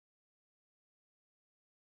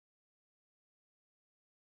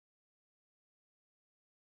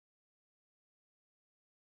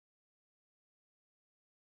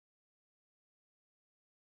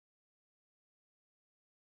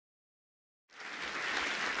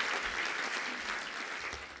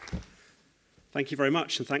Thank you very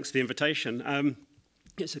much, and thanks for the invitation.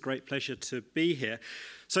 It's a great pleasure to be here.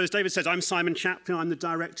 So as David said, I'm Simon Chaplin. I'm the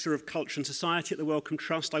Director of Culture and Society at the Wellcome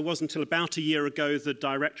Trust. I was until about a year ago the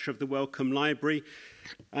Director of the Wellcome Library.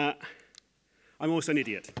 I'm also an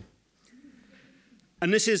idiot.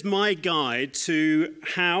 And this is my guide to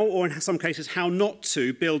how, or in some cases, how not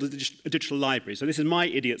to build a digital library. So this is my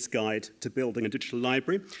idiot's guide to building a digital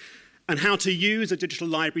library, and how to use a digital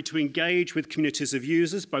library to engage with communities of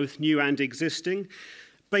users, both new and existing,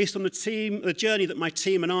 based on the journey that my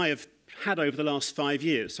team and I have had over the last 5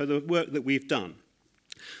 years, so the work that we've done.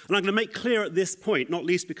 And I'm going to make clear at this point, not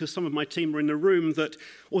least because some of my team are in the room, that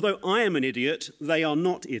although I am an idiot, they are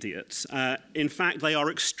not idiots. In fact, they are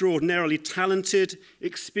extraordinarily talented,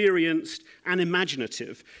 experienced, and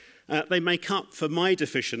imaginative. They make up for my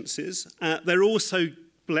deficiencies. They're also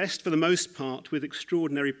blessed, for the most part, with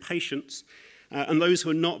extraordinary patience. And those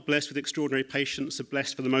who are not blessed with extraordinary patience are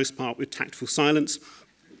blessed, for the most part, with tactful silence.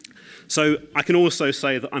 So I can also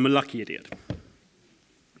say that I'm a lucky idiot.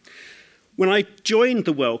 When I joined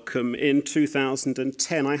the Wellcome in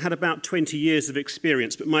 2010, I had about 20 years of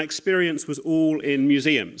experience, but my experience was all in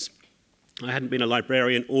museums. I hadn't been a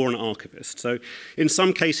librarian or an archivist, so in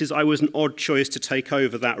some cases I was an odd choice to take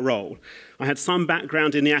over that role. I had some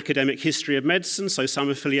background in the academic history of medicine, so some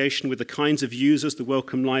affiliation with the kinds of users the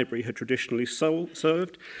Wellcome Library had traditionally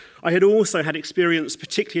served. I had also had experience,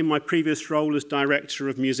 particularly in my previous role as Director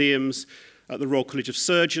of Museums at the Royal College of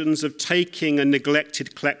Surgeons, of taking a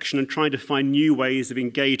neglected collection and trying to find new ways of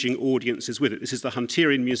engaging audiences with it. This is the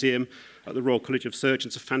Hunterian Museum at the Royal College of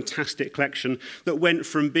Surgeons, a fantastic collection that went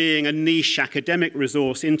from being a niche academic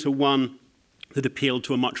resource into one that appealed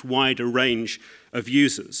to a much wider range of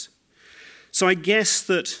users. So I guess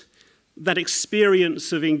that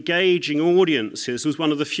experience of engaging audiences was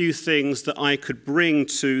one of the few things that I could bring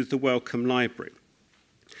to the Wellcome Library.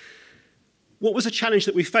 What was a challenge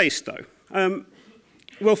that we faced, though?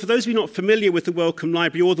 Well, for those of you not familiar with the Wellcome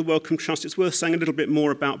Library or the Wellcome Trust, it's worth saying a little bit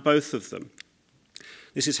more about both of them.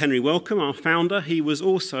 This is Henry Wellcome, our founder. He was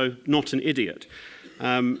also not an idiot,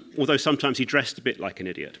 although sometimes he dressed a bit like an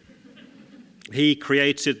idiot. He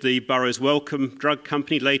created the Borough's Wellcome Drug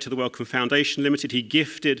Company, later the Wellcome Foundation Limited. He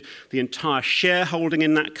gifted the entire shareholding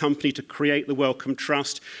in that company to create the Wellcome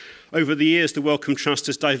Trust. Over the years, the Wellcome Trust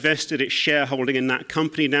has divested its shareholding in that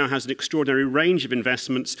company, now has an extraordinary range of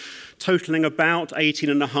investments, totaling about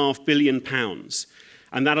 £18.5 billion.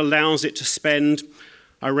 And that allows it to spend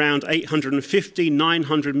around £850,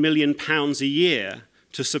 £900 million a year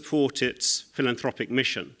to support its philanthropic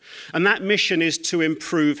mission. And that mission is to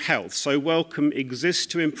improve health. So Wellcome exists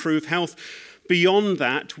to improve health. Beyond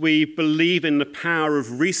that, we believe in the power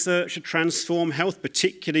of research to transform health,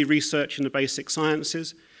 particularly research in the basic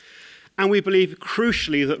sciences. And we believe,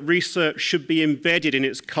 crucially, that research should be embedded in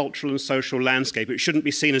its cultural and social landscape. It shouldn't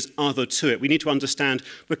be seen as other to it. We need to understand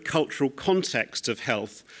the cultural context of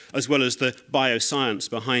health, as well as the bioscience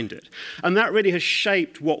behind it. And that really has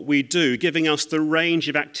shaped what we do, giving us the range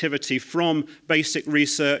of activity from basic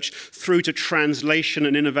research through to translation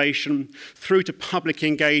and innovation, through to public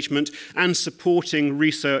engagement, and supporting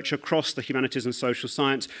research across the humanities and social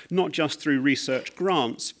science, not just through research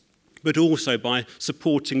grants, but also by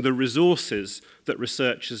supporting the resources that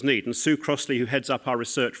researchers need. And Sue Crossley, who heads up our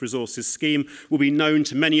research resources scheme, will be known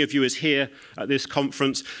to many of you as here at this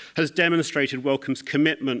conference, has demonstrated Wellcome's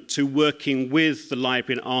commitment to working with the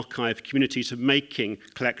library and archive community to making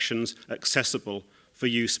collections accessible for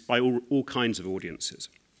use by all kinds of audiences.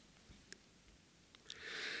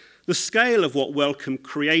 The scale of what Wellcome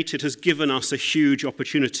created has given us a huge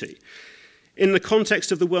opportunity. In the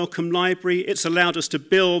context of the Wellcome Library, it's allowed us to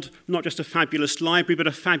build not just a fabulous library, but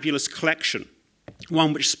a fabulous collection,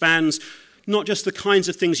 one which spans not just the kinds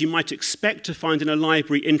of things you might expect to find in a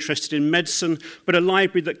library interested in medicine, but a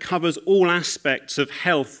library that covers all aspects of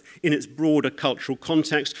health in its broader cultural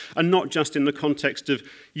context, and not just in the context of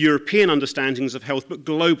European understandings of health, but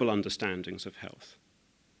global understandings of health.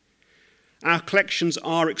 Our collections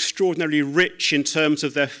are extraordinarily rich in terms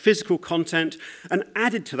of their physical content, and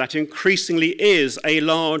added to that increasingly is a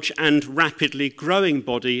large and rapidly growing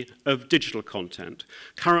body of digital content,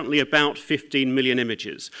 currently about 15 million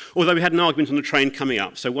images. Although we had an argument on the train coming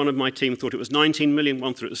up, so one of my team thought it was 19 million,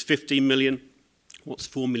 one thought it was 15 million. What's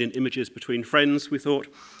 4 million images between friends, we thought.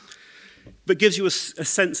 But gives you a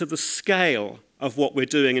sense of the scale of what we're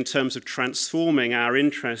doing in terms of transforming our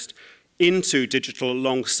interest into digital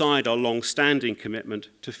alongside our long-standing commitment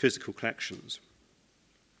to physical collections.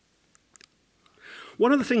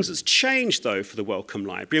 One of the things that's changed, though, for the Wellcome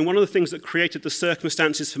Library, and one of the things that created the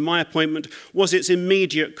circumstances for my appointment, was its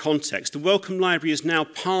immediate context. The Wellcome Library is now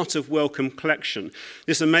part of Wellcome Collection,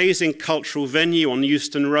 this amazing cultural venue on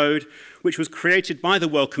Euston Road, which was created by the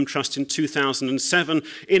Wellcome Trust in 2007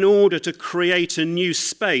 in order to create a new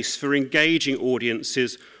space for engaging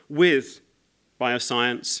audiences with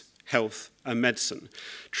bioscience, health, and medicine,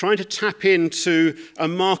 trying to tap into a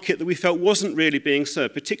market that we felt wasn't really being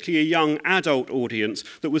served, particularly a young adult audience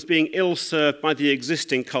that was being ill-served by the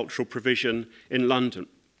existing cultural provision in London.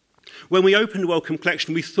 When we opened Wellcome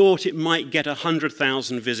Collection, we thought it might get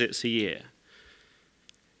 100,000 visits a year.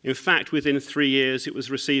 In fact, within 3 years, it was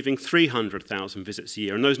receiving 300,000 visits a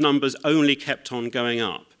year, and those numbers only kept on going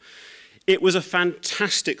up. It was a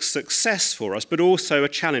fantastic success for us, but also a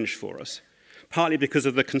challenge for us, partly because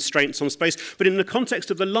of the constraints on space, but in the context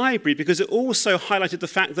of the library, because it also highlighted the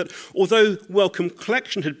fact that although Wellcome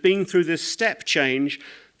Collection had been through this step change,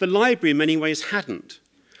 the library in many ways hadn't.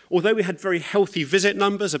 Although we had very healthy visit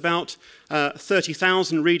numbers, about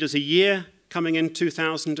 30,000 readers a year coming in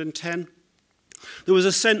 2010, there was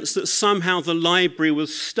a sense that somehow the library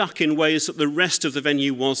was stuck in ways that the rest of the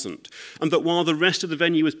venue wasn't, and that while the rest of the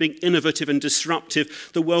venue was being innovative and disruptive,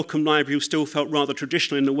 the Wellcome Library still felt rather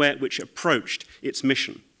traditional in the way at which it approached its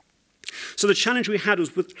mission. So the challenge we had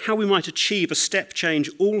was with how we might achieve a step change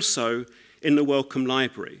also in the Wellcome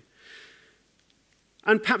Library.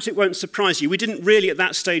 And perhaps it won't surprise you, we didn't really at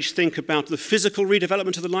that stage think about the physical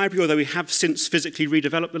redevelopment of the library, although we have since physically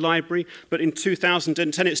redeveloped the library, but in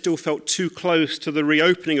 2010 it still felt too close to the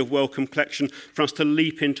reopening of Wellcome Collection for us to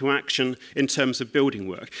leap into action in terms of building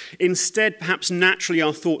work. Instead, perhaps naturally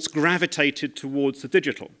our thoughts gravitated towards the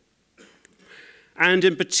digital. And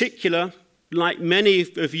in particular, like many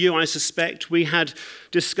of you, I suspect, we had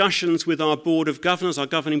discussions with our board of governors, our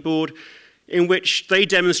governing board, in which they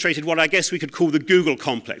demonstrated what I guess we could call the Google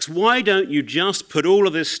complex. Why don't you just put all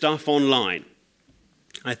of this stuff online?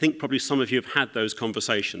 I think probably some of you have had those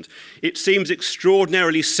conversations. It seems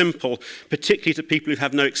extraordinarily simple, particularly to people who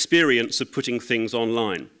have no experience of putting things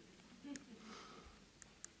online.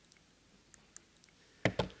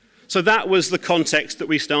 So that was the context that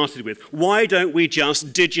we started with. Why don't we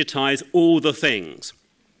just digitize all the things?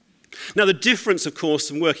 Now, the difference, of course,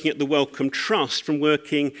 from working at the Wellcome Trust from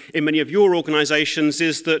working in many of your organisations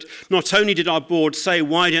is that not only did our board say,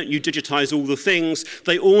 why don't you digitise all the things,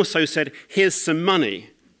 they also said, here's some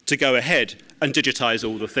money to go ahead and digitise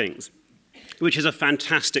all the things, which is a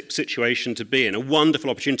fantastic situation to be in, a wonderful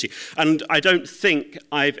opportunity. And I don't think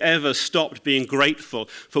I've ever stopped being grateful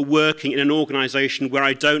for working in an organisation where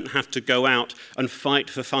I don't have to go out and fight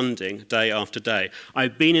for funding day after day.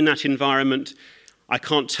 I've been in that environment. I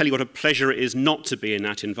can't tell you what a pleasure it is not to be in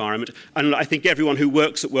that environment. And I think everyone who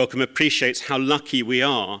works at Wellcome appreciates how lucky we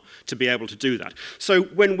are to be able to do that. So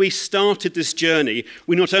when we started this journey,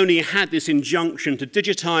 we not only had this injunction to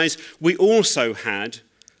digitise, we also had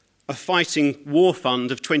a fighting war fund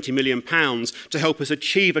of £20 million to help us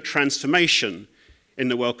achieve a transformation in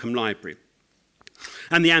the Wellcome Library.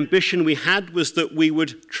 And the ambition we had was that we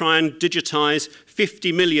would try and digitise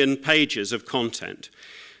 50 million pages of content.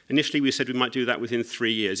 Initially, we said we might do that within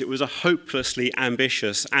 3 years. It was a hopelessly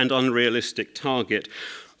ambitious and unrealistic target.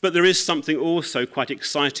 But there is something also quite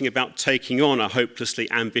exciting about taking on a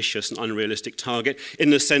hopelessly ambitious and unrealistic target in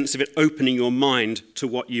the sense of it opening your mind to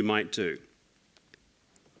what you might do.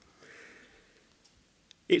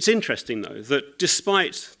 It's interesting, though, that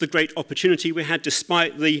despite the great opportunity we had,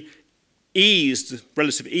 despite the ease, the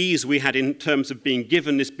relative ease we had in terms of being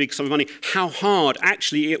given this big sum of money, how hard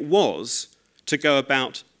actually it was to go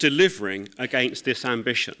about delivering against this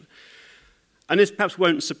ambition. And this perhaps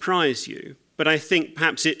won't surprise you, but I think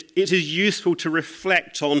perhaps it is useful to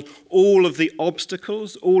reflect on all of the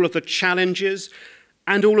obstacles, all of the challenges,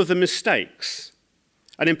 and all of the mistakes.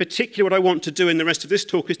 And in particular, what I want to do in the rest of this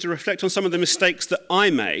talk is to reflect on some of the mistakes that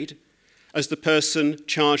I made as the person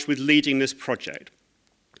charged with leading this project.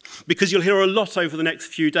 Because you'll hear a lot over the next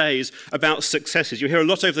few days about successes. You'll hear a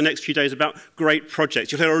lot over the next few days about great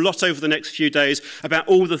projects. You'll hear a lot over the next few days about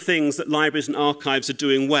all the things that libraries and archives are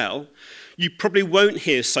doing well. You probably won't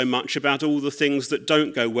hear so much about all the things that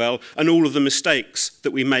don't go well and all of the mistakes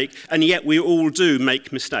that we make, and yet we all do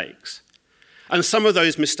make mistakes. And some of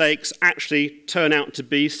those mistakes actually turn out to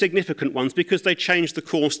be significant ones because they change the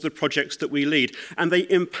course of the projects that we lead, and they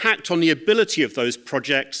impact on the ability of those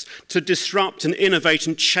projects to disrupt and innovate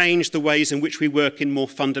and change the ways in which we work in more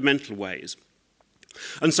fundamental ways.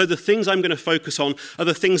 And so the things I'm going to focus on are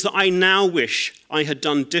the things that I now wish I had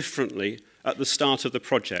done differently at the start of the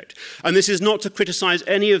project. And this is not to criticise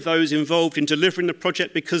any of those involved in delivering the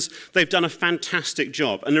project, because they've done a fantastic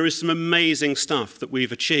job, and there is some amazing stuff that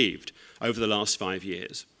we've achieved over the last 5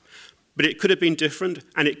 years. But it could have been different,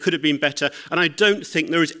 and it could have been better, and I don't think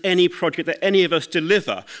there is any project that any of us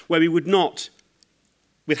deliver where we would not,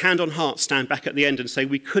 with hand on heart, stand back at the end and say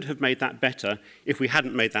we could have made that better if we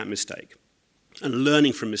hadn't made that mistake. And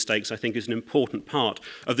learning from mistakes, I think, is an important part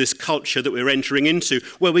of this culture that we're entering into,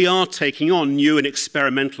 where we are taking on new and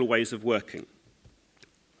experimental ways of working.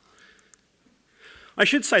 I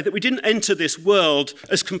should say that we didn't enter this world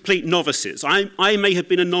as complete novices. I may have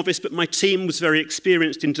been a novice, but my team was very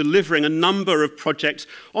experienced in delivering a number of projects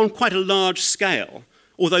on quite a large scale,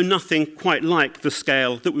 although nothing quite like the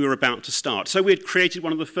scale that we were about to start. So we had created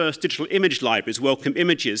one of the first digital image libraries, Wellcome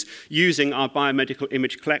Images, using our biomedical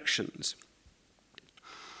image collections.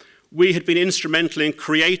 We had been instrumental in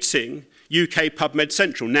creating UK PubMed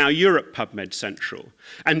Central, now Europe PubMed Central,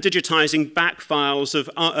 and digitising back files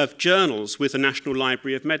of journals with the National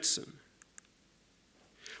Library of Medicine.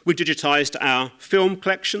 We digitised our film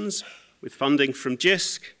collections with funding from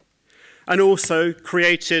JISC, and also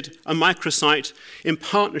created a microsite in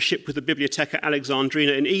partnership with the Bibliotheca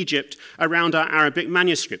Alexandrina in Egypt around our Arabic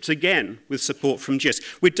manuscripts, again with support from JISC.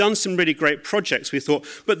 We'd done some really great projects, we thought,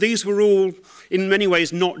 but these were all in many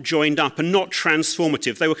ways not joined up and not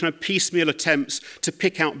transformative. They were kind of piecemeal attempts to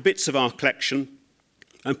pick out bits of our collection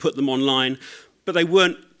and put them online, but they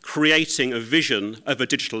weren't creating a vision of a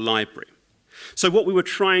digital library. So what we were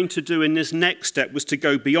trying to do in this next step was to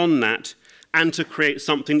go beyond that and to create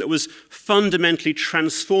something that was fundamentally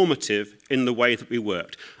transformative in the way that we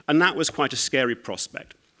worked. And that was quite a scary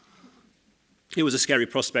prospect. It was a scary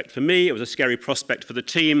prospect for me, it was a scary prospect for the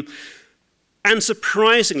team, and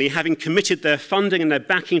surprisingly, having committed their funding and their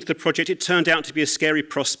backing to the project, it turned out to be a scary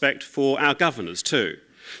prospect for our governors too.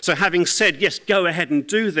 So having said, yes, go ahead and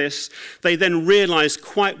do this, they then realised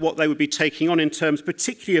quite what they would be taking on in terms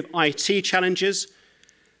particularly of IT challenges,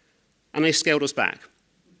 and they scaled us back.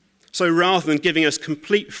 So rather than giving us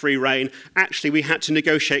complete free rein, actually we had to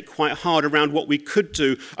negotiate quite hard around what we could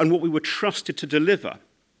do and what we were trusted to deliver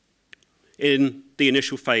in the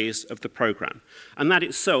initial phase of the programme. And that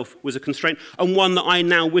itself was a constraint, and one that I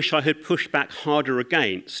now wish I had pushed back harder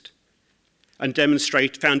against and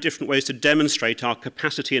found different ways to demonstrate our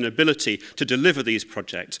capacity and ability to deliver these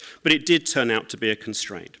projects, but it did turn out to be a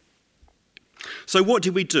constraint. So what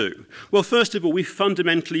did we do? Well, first of all, we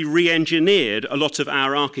fundamentally re-engineered a lot of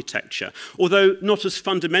our architecture, although not as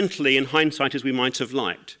fundamentally in hindsight as we might have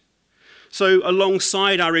liked. So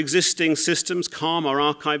alongside our existing systems, CALM, our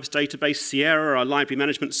archives database, Sierra, our library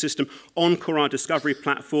management system, Encore, our discovery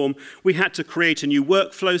platform, we had to create a new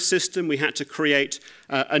workflow system, we had to create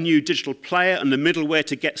a new digital player and the middleware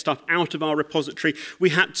to get stuff out of our repository.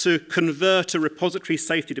 We had to convert a repository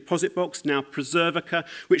safety deposit box, now Preservica,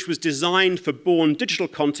 which was designed for born digital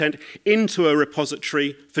content, into a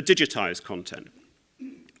repository for digitized content.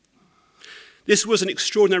 This was an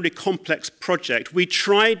extraordinarily complex project. We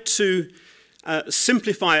tried to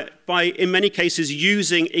simplify it by, in many cases,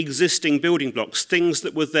 using existing building blocks, things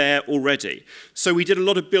that were there already. So we did a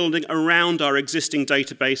lot of building around our existing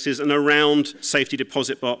databases and around safety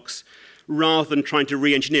deposit box, rather than trying to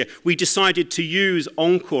re-engineer. We decided to use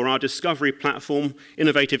Encore, our discovery platform,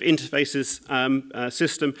 innovative interfaces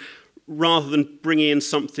system, rather than bringing in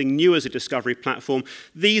something new as a discovery platform.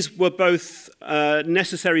 These were both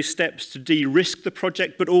necessary steps to de-risk the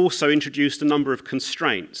project, but also introduced a number of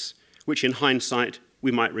constraints, which in hindsight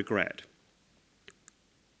we might regret.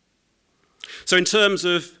 So in terms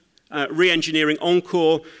of re-engineering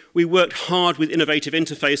Encore, we worked hard with innovative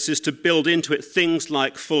interfaces to build into it things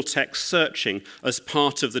like full-text searching as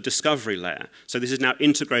part of the discovery layer. So this is now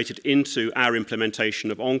integrated into our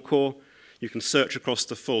implementation of Encore. You can search across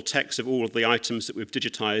the full text of all of the items that we've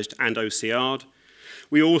digitized and OCR'd.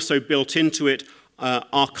 We also built into it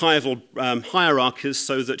archival hierarchies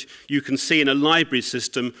so that you can see in a library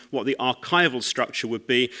system what the archival structure would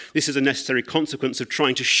be. This is a necessary consequence of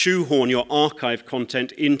trying to shoehorn your archive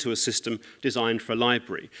content into a system designed for a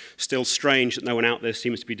library. Still strange that no one out there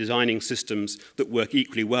seems to be designing systems that work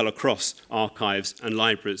equally well across archives and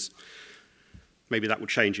libraries. Maybe that will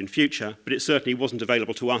change in future, but it certainly wasn't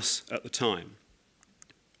available to us at the time.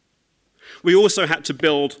 We also had to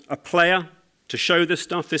build a player to show this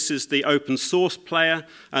stuff. This is the open source player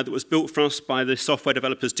that was built for us by the software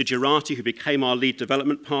developers Digirati, who became our lead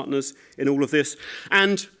development partners in all of this.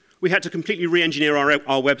 And We had to completely re-engineer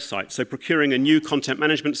our website, so procuring a new content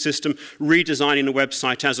management system, redesigning the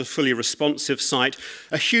website as a fully responsive site,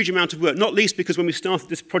 a huge amount of work, not least because when we started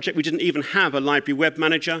this project, we didn't even have a library web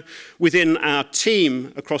manager. Within our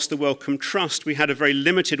team across the Wellcome Trust, we had a very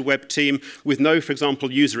limited web team with no, for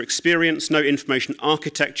example, user experience, no information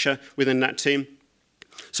architecture within that team.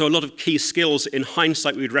 So a lot of key skills in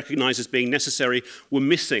hindsight we would recognize as being necessary were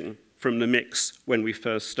missing from the mix when we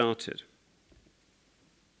first started.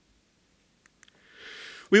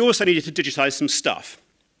 We also needed to digitize some stuff.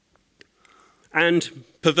 And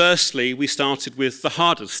perversely, we started with the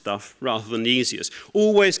hardest stuff rather than the easiest.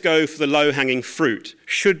 Always go for the low-hanging fruit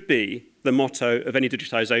should be the motto of any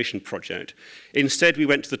digitization project. Instead, we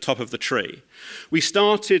went to the top of the tree. We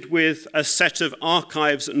started with a set of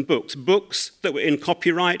archives and books, books that were in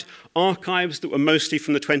copyright, archives that were mostly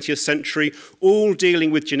from the 20th century, all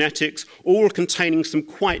dealing with genetics, all containing some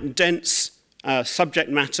quite dense subject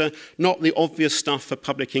matter, not the obvious stuff for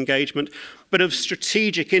public engagement, but of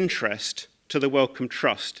strategic interest to the Wellcome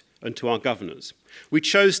Trust and to our governors. We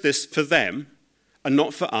chose this for them and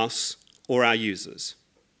not for us or our users.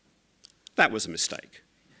 That was a mistake.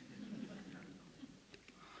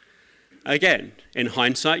 Again, in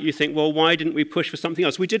hindsight, you think, well, why didn't we push for something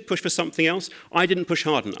else? We did push for something else. I didn't push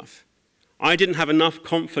hard enough. I didn't have enough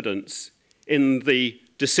confidence in the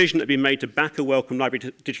decision that had been made to back a Wellcome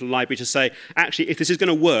digital library to say, actually, if this is going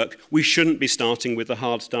to work, we shouldn't be starting with the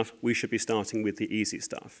hard stuff, we should be starting with the easy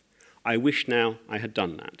stuff. I wish now I had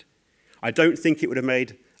done that. I don't think it would have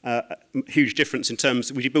made a huge difference in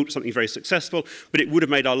terms, we built something very successful, but it would have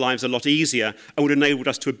made our lives a lot easier and would have enabled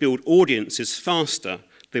us to build audiences faster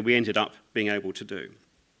than we ended up being able to do.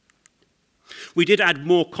 We did add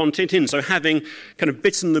more content in, so having kind of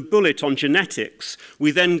bitten the bullet on genetics,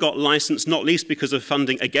 we then got licensed, not least because of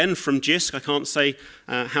funding, again, from JISC. I can't say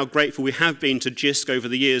how grateful we have been to JISC over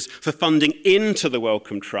the years for funding into the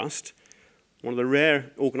Wellcome Trust, one of the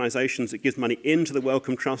rare organisations that gives money into the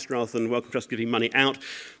Wellcome Trust rather than Wellcome Trust giving money out.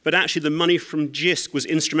 But actually the money from JISC was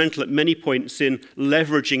instrumental at many points in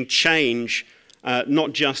leveraging change,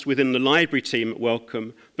 not just within the library team at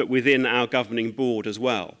Wellcome, but within our governing board as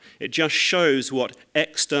well. It just shows what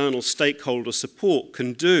external stakeholder support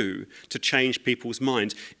can do to change people's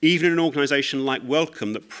minds, even in an organisation like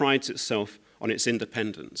Wellcome that prides itself on its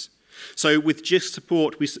independence. So with JISC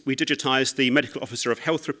support, we digitised the Medical Officer of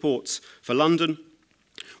Health reports for London.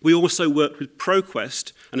 We also worked with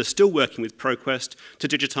ProQuest, and are still working with ProQuest, to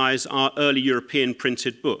digitise our early European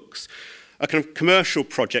printed books. A kind of commercial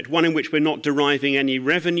project, one in which we're not deriving any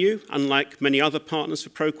revenue, unlike many other partners for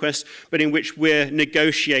ProQuest, but in which we're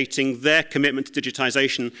negotiating their commitment to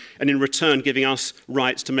digitisation and in return giving us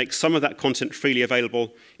rights to make some of that content freely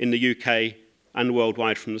available in the UK and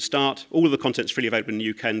worldwide from the start. All of the content's freely available in the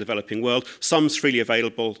UK and the developing world. Some's freely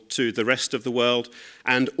available to the rest of the world,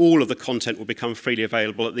 and all of the content will become freely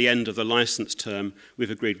available at the end of the license term we've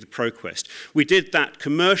agreed with ProQuest. We did that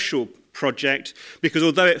commercial project because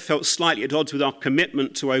although it felt slightly at odds with our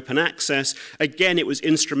commitment to open access, again it was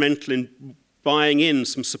instrumental in buying in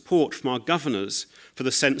some support from our governors for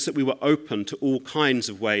the sense that we were open to all kinds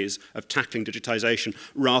of ways of tackling digitisation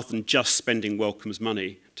rather than just spending Wellcome's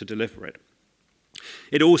money to deliver it.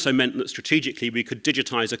 It also meant that strategically we could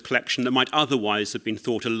digitise a collection that might otherwise have been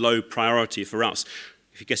thought a low priority for us.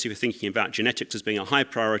 If you're thinking about genetics as being a high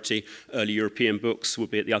priority, early European books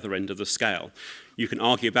would be at the other end of the scale. You can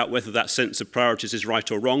argue about whether that sense of priorities is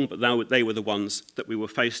right or wrong, but they were the ones that we were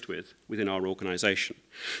faced with within our organisation.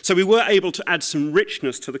 So we were able to add some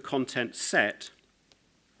richness to the content set.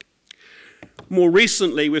 More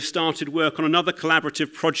recently, we've started work on another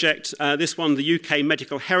collaborative project, this one, the UK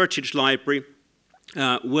Medical Heritage Library,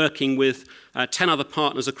 working with 10 other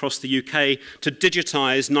partners across the UK to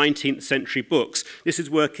digitise 19th century books. This is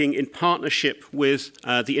working in partnership with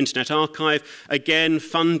the Internet Archive, again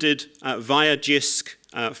funded via JISC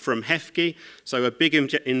from HEFGI, so a big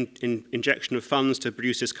injection of funds to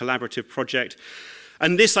produce this collaborative project.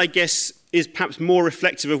 And this, I guess, is perhaps more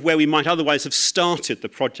reflective of where we might otherwise have started the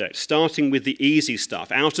project, starting with the easy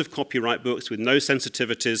stuff, out of copyright books with no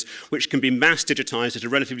sensitivities, which can be mass digitised at a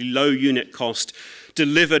relatively low unit cost,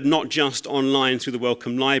 delivered not just online through the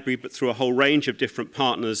Wellcome Library, but through a whole range of different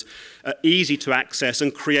partners, easy to access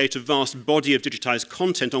and create a vast body of digitised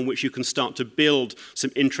content on which you can start to build some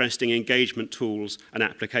interesting engagement tools and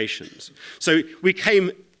applications. So we came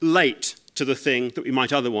late to the thing that we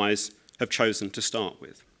might otherwise have chosen to start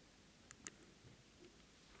with.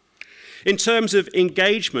 In terms of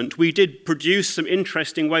engagement, we did produce some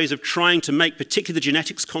interesting ways of trying to make particularly the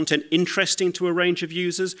genetics content interesting to a range of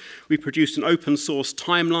users. We produced an open source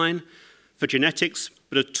timeline for genetics,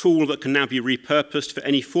 but a tool that can now be repurposed for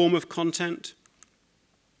any form of content.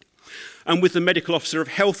 And with the Medical Officer of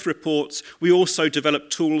Health reports, we also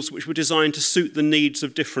developed tools which were designed to suit the needs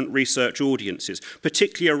of different research audiences,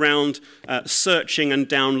 particularly around searching and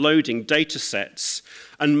downloading data sets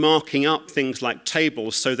and marking up things like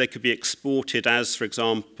tables so they could be exported as, for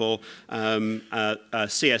example,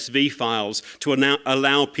 CSV files to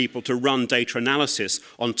allow people to run data analysis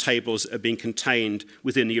on tables that are being contained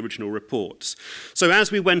within the original reports. So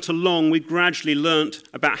as we went along, we gradually learnt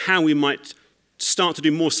about how we might start to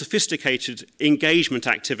do more sophisticated engagement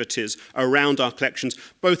activities around our collections,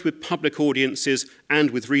 both with public audiences and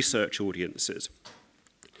with research audiences.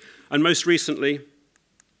 And most recently,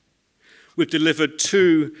 we've delivered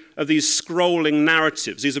 2 of these scrolling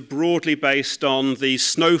narratives. These are broadly based on the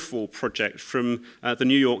Snowfall project from the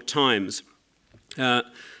New York Times.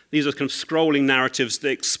 These are kind of scrolling narratives that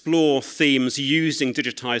explore themes using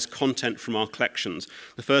digitized content from our collections.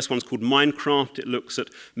 The first one's called Minecraft. It looks at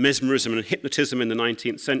mesmerism and hypnotism in the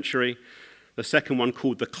 19th century. The second one,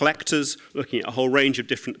 called The Collectors, looking at a whole range of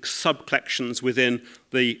different sub-collections within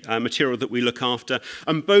the material that we look after.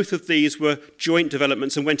 And both of these were joint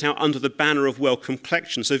developments and went out under the banner of Wellcome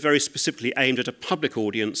Collection, so very specifically aimed at a public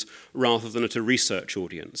audience rather than at a research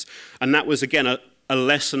audience. And that was, again, a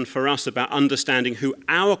lesson for us about understanding who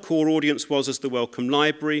our core audience was as the Wellcome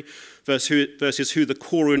Library versus who the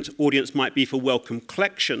core audience might be for Wellcome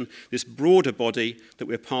Collection, this broader body that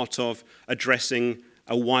we're part of, addressing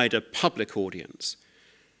a wider public audience.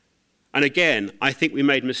 And again, I think we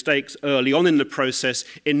made mistakes early on in the process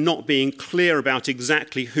in not being clear about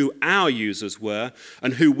exactly who our users were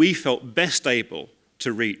and who we felt best able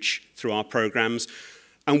to reach through our programs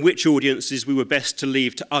and which audiences we were best to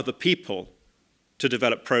leave to other people to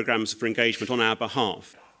develop programs for engagement on our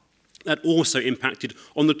behalf. That also impacted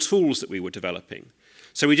on the tools that we were developing.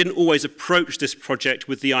 So we didn't always approach this project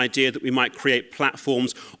with the idea that we might create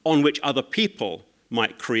platforms on which other people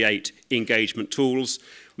might create engagement tools.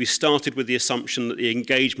 We started with the assumption that the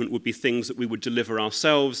engagement would be things that we would deliver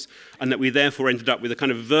ourselves, and that we therefore ended up with a kind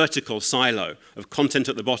of vertical silo of content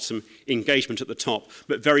at the bottom, engagement at the top,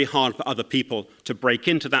 but very hard for other people to break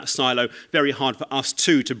into that silo, very hard for us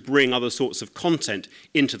too to bring other sorts of content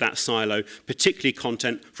into that silo, particularly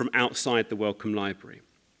content from outside the Wellcome Library.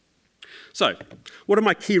 So, what are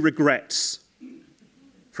my key regrets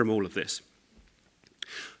from all of this?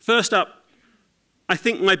 First up, I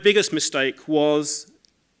think my biggest mistake was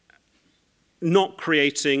not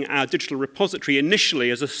creating our digital repository initially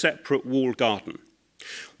as a separate walled garden.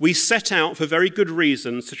 We set out for very good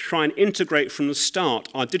reasons to try and integrate from the start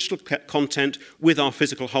our digital content with our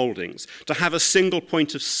physical holdings, to have a single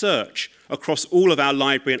point of search across all of our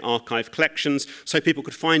library and archive collections so people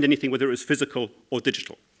could find anything, whether it was physical or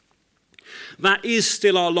digital. That is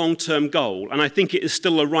still our long-term goal, and I think it is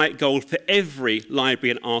still the right goal for every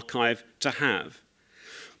library and archive to have.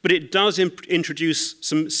 But it does introduce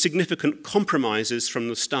some significant compromises from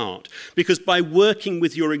the start, because by working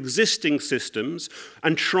with your existing systems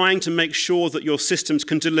and trying to make sure that your systems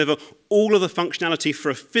can deliver all of the functionality for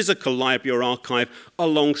a physical library or archive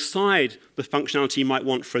alongside the functionality you might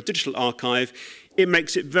want for a digital archive, it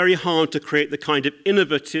makes it very hard to create the kind of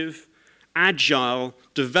innovative, agile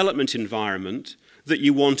development environment that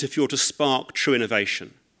you want if you're to spark true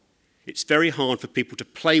innovation. It's very hard for people to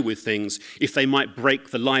play with things if they might break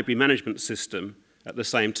the library management system at the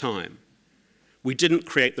same time. We didn't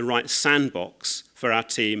create the right sandbox for our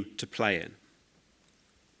team to play in.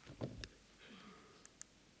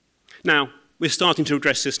 Now, we're starting to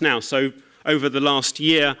address this now. So over the last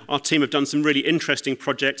year, our team have done some really interesting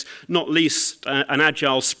projects, not least an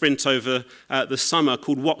agile sprint over the summer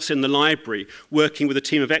called What's in the Library, working with a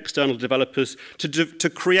team of external developers to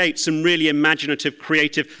create some really imaginative,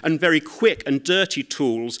 creative, and very quick and dirty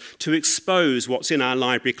tools to expose what's in our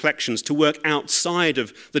library collections, to work outside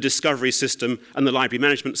of the discovery system and the library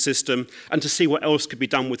management system, and to see what else could be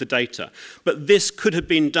done with the data. But this could have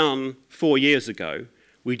been done 4 years ago.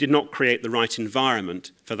 We did not create the right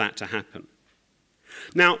environment for that to happen.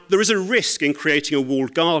 Now, there is a risk in creating a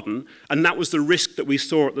walled garden, and that was the risk that we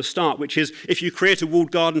saw at the start, which is if you create a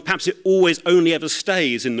walled garden, perhaps it always only ever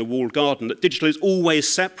stays in the walled garden, that digital is always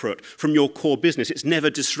separate from your core business. It's never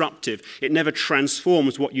disruptive. It never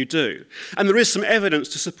transforms what you do. And there is some evidence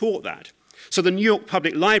to support that. So the New York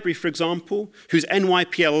Public Library, for example, whose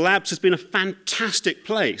NYPL Labs has been a fantastic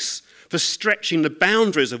place for stretching the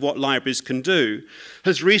boundaries of what libraries can do,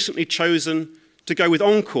 has recently chosen to go with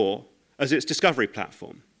Encore as its discovery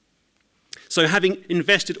platform. So having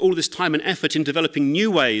invested all this time and effort in developing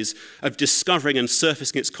new ways of discovering and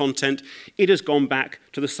surfacing its content, it has gone back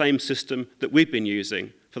to the same system that we've been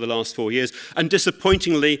using for the last 4 years. And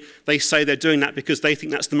disappointingly, they say they're doing that because they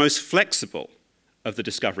think that's the most flexible of the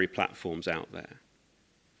discovery platforms out there.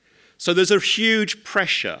 So there's a huge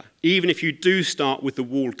pressure, even if you do start with the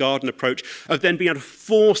walled garden approach, of then being able to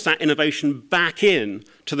force that innovation back in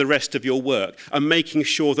to the rest of your work and making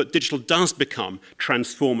sure that digital does become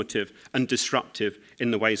transformative and disruptive in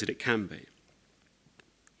the ways that it can be.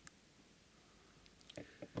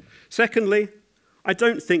 Secondly, I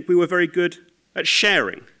don't think we were very good at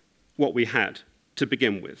sharing what we had to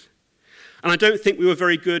begin with. And I don't think we were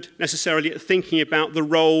very good necessarily at thinking about the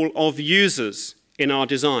role of users in our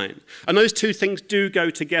design. And those two things do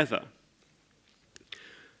go together.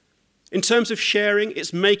 In terms of sharing,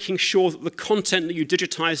 it's making sure that the content that you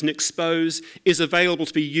digitize and expose is available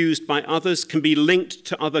to be used by others, can be linked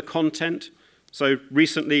to other content. So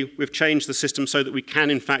recently, we've changed the system so that we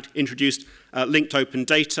can, in fact, introduce linked open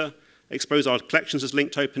data, expose our collections as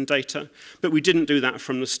linked open data, but we didn't do that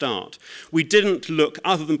from the start. We didn't look,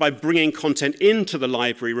 other than by bringing content into the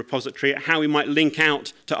library repository, at how we might link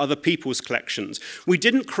out to other people's collections. We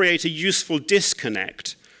didn't create a useful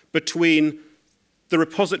disconnect between the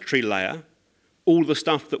repository layer, all the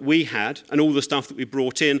stuff that we had and all the stuff that we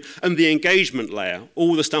brought in, and the engagement layer,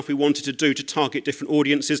 all the stuff we wanted to do to target different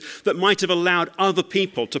audiences that might have allowed other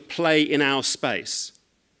people to play in our space.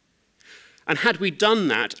 And had we done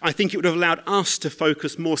that, I think it would have allowed us to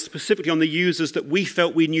focus more specifically on the users that we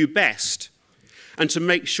felt we knew best, and to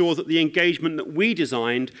make sure that the engagement that we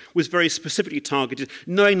designed was very specifically targeted,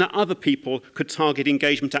 knowing that other people could target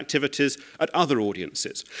engagement activities at other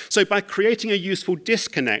audiences. So by creating a useful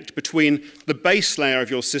disconnect between the base layer of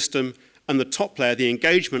your system and the top layer, the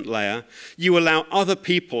engagement layer, you allow other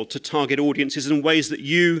people to target audiences in ways that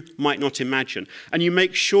you might not imagine. And you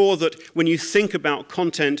make sure that when you think about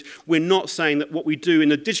content, we're not saying that what we do in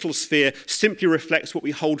the digital sphere simply reflects what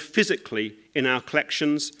we hold physically in our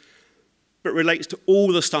collections, but relates to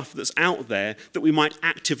all the stuff that's out there that we might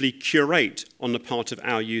actively curate on the part of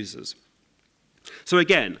our users. So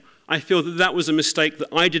again, I feel that that was a mistake that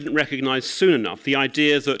I didn't recognize soon enough, the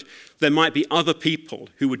idea that there might be other people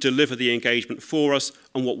who would deliver the engagement for us,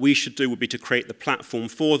 and what we should do would be to create the platform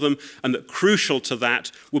for them, and that crucial to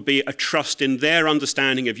that would be a trust in their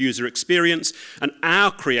understanding of user experience and our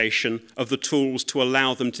creation of the tools to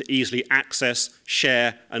allow them to easily access,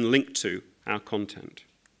 share, and link to our content.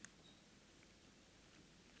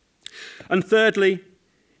 And thirdly,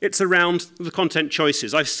 it's around the content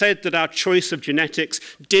choices. I've said that our choice of genetics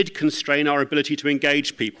did constrain our ability to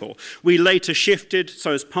engage people. We later shifted,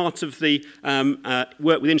 so as part of the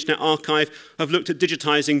work with Internet Archive, I've looked at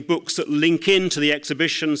digitizing books that link into the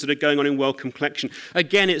exhibitions that are going on in Wellcome Collection.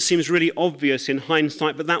 Again, it seems really obvious in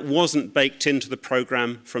hindsight, but that wasn't baked into the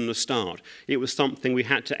program from the start. It was something we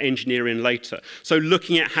had to engineer in later. So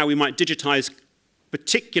looking at how we might digitize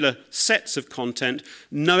particular sets of content,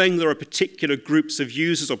 knowing there are particular groups of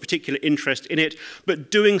users or particular interest in it, but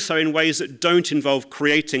doing so in ways that don't involve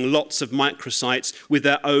creating lots of microsites with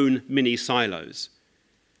their own mini silos.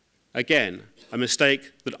 Again, a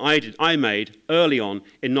mistake that I made early on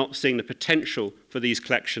in not seeing the potential for these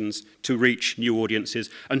collections to reach new audiences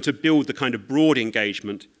and to build the kind of broad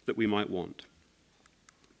engagement that we might want.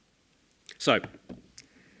 So,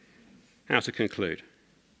 how to conclude?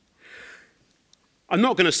 I'm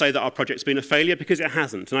not going to say that our project's been a failure, because it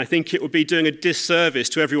hasn't, and I think it would be doing a disservice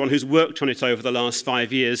to everyone who's worked on it over the last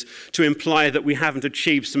 5 years to imply that we haven't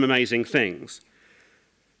achieved some amazing things.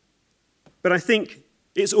 But I think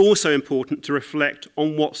it's also important to reflect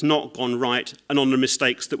on what's not gone right and on the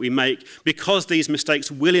mistakes that we make, because these mistakes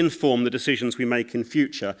will inform the decisions we make in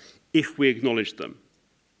future if we acknowledge them.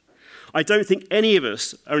 I don't think any of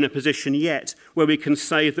us are in a position yet where we can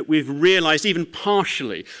say that we've realized, even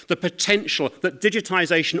partially, the potential that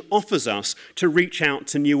digitization offers us to reach out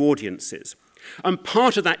to new audiences. And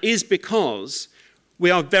part of that is because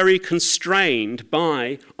we are very constrained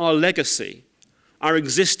by our legacy, our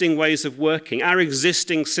existing ways of working, our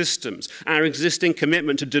existing systems, our existing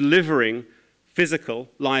commitment to delivering physical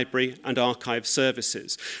library and archive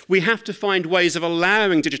services. We have to find ways of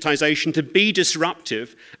allowing digitization to be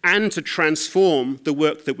disruptive and to transform the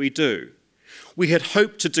work that we do. We had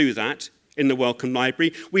hoped to do that in the Wellcome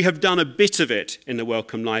Library. We have done a bit of it in the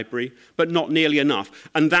Wellcome Library, but not nearly enough.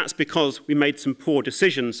 And that's because we made some poor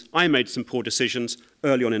decisions. I made some poor decisions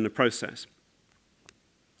early on in the process.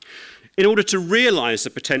 In order to realize the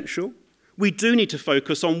potential, we do need to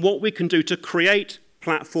focus on what we can do to create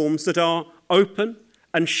platforms that are open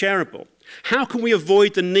and shareable. How can we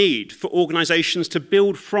avoid the need for organizations to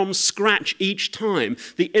build from scratch each time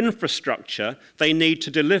the infrastructure they need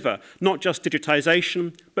to deliver, not just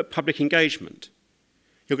digitization, but public engagement?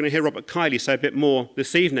 You're going to hear Robert Kiley say a bit more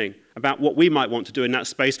this evening about what we might want to do in that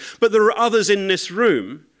space. But there are others in this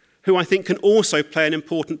room who I think can also play an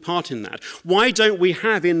important part in that. Why don't we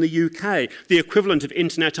have in the UK the equivalent of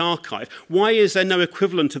Internet Archive? Why is there no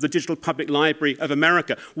equivalent of the Digital Public Library of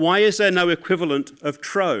America? Why is there no equivalent of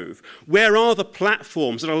Trove? Where are the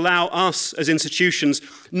platforms that allow us as institutions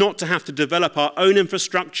not to have to develop our own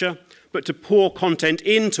infrastructure, but to pour content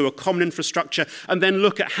into a common infrastructure and then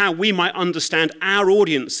look at how we might understand our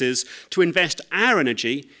audiences to invest our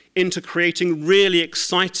energy into creating really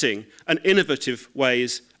exciting and innovative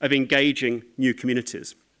ways of engaging new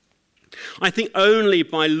communities? I think only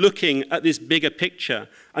by looking at this bigger picture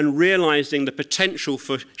and realizing the potential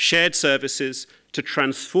for shared services to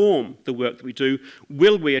transform the work that we do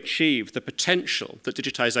will we achieve the potential that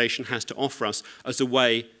digitization has to offer us as a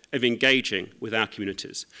way of engaging with our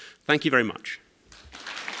communities. Thank you very much.